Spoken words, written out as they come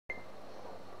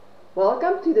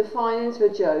Welcome to the Finance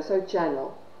Virtuoso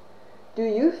channel. Do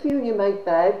you feel you make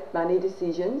bad money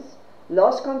decisions,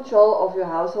 lost control of your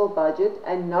household budget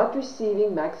and not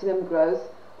receiving maximum growth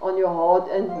on your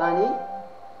hard-earned money?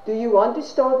 Do you want to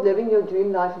start living your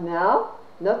dream life now,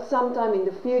 not sometime in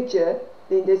the future?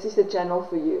 Then this is the channel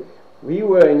for you. We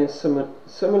were in a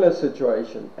similar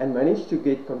situation and managed to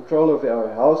get control of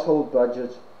our household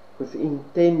budget within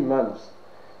 10 months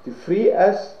to free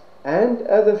us and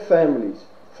other families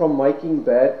from making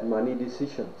bad money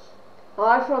decisions.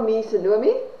 Hi from me,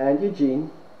 Salome and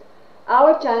Eugene.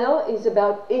 Our channel is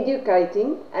about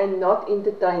educating and not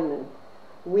entertainment.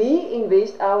 We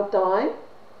invest our time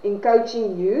in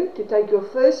coaching you to take your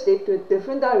first step to a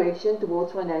different direction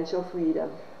towards financial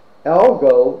freedom. Our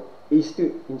goal is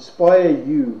to inspire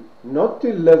you not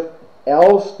to live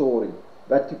our story,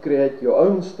 but to create your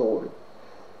own story.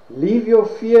 Leave your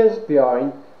fears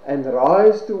behind and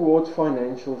rise towards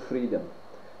financial freedom.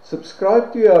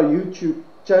 Subscribe to our YouTube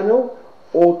channel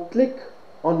or click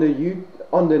on the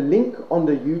link on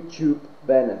the YouTube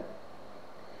banner.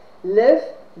 Live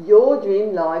your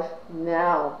dream life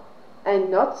now and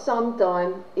not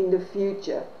sometime in the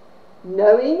future,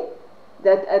 knowing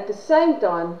that at the same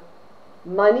time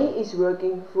money is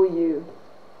working for you.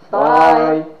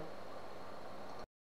 Bye.